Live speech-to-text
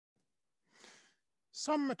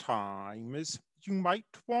Sometimes you might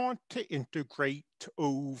want to integrate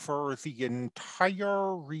over the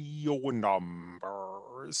entire real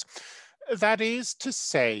numbers. That is to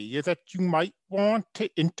say that you might want to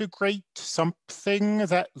integrate something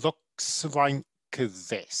that looks like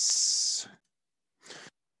this.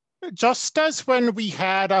 Just as when we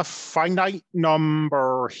had a finite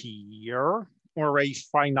number here, or a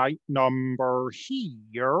finite number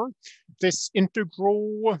here, this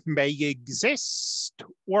integral may exist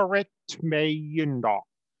or it may not.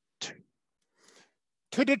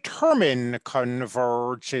 To determine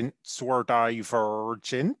convergence or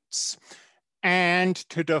divergence, and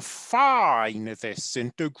to define this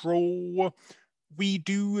integral, we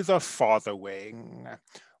do the following.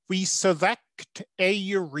 We select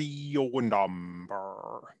a real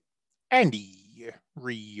number, any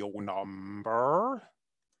real number,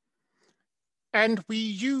 and we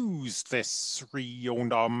use this real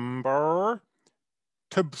number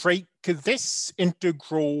to break this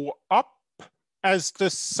integral up as the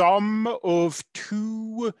sum of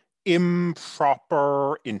two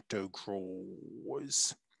improper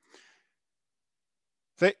integrals.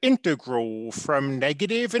 The integral from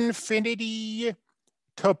negative infinity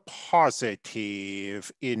to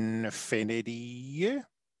positive infinity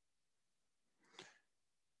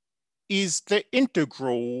is the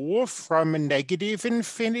integral from negative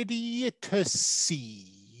infinity to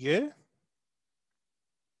c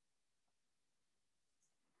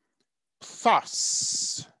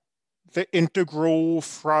plus the integral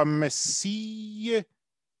from c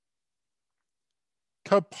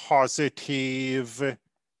to positive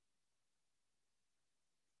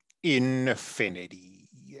infinity.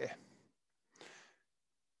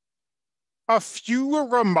 A few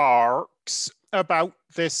remarks about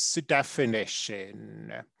this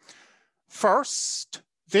definition. First,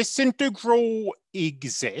 this integral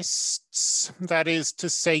exists, that is to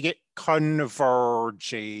say it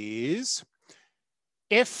converges,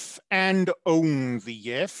 if and only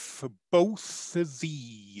if both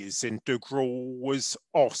these integrals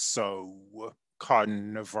also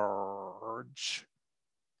converge.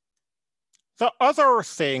 The other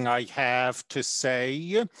thing I have to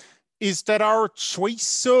say is that our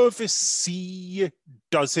choice of C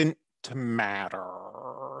doesn't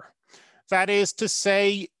matter. That is to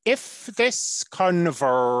say, if this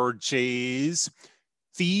converges,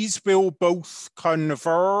 these will both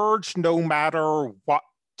converge no matter what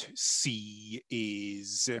C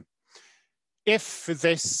is. If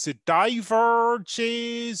this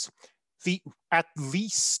diverges, at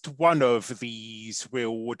least one of these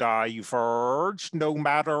will diverge no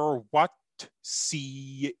matter what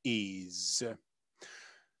C is.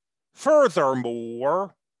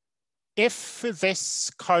 Furthermore, if this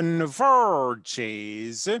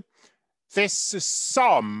converges, this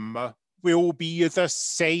sum will be the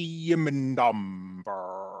same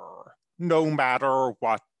number, no matter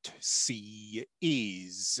what C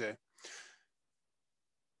is.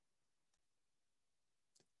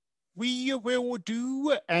 We will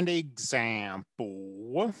do an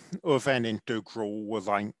example of an integral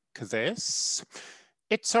like this.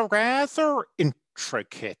 It's a rather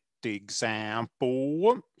intricate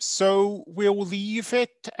example, so we'll leave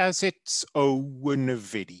it as its own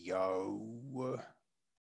video.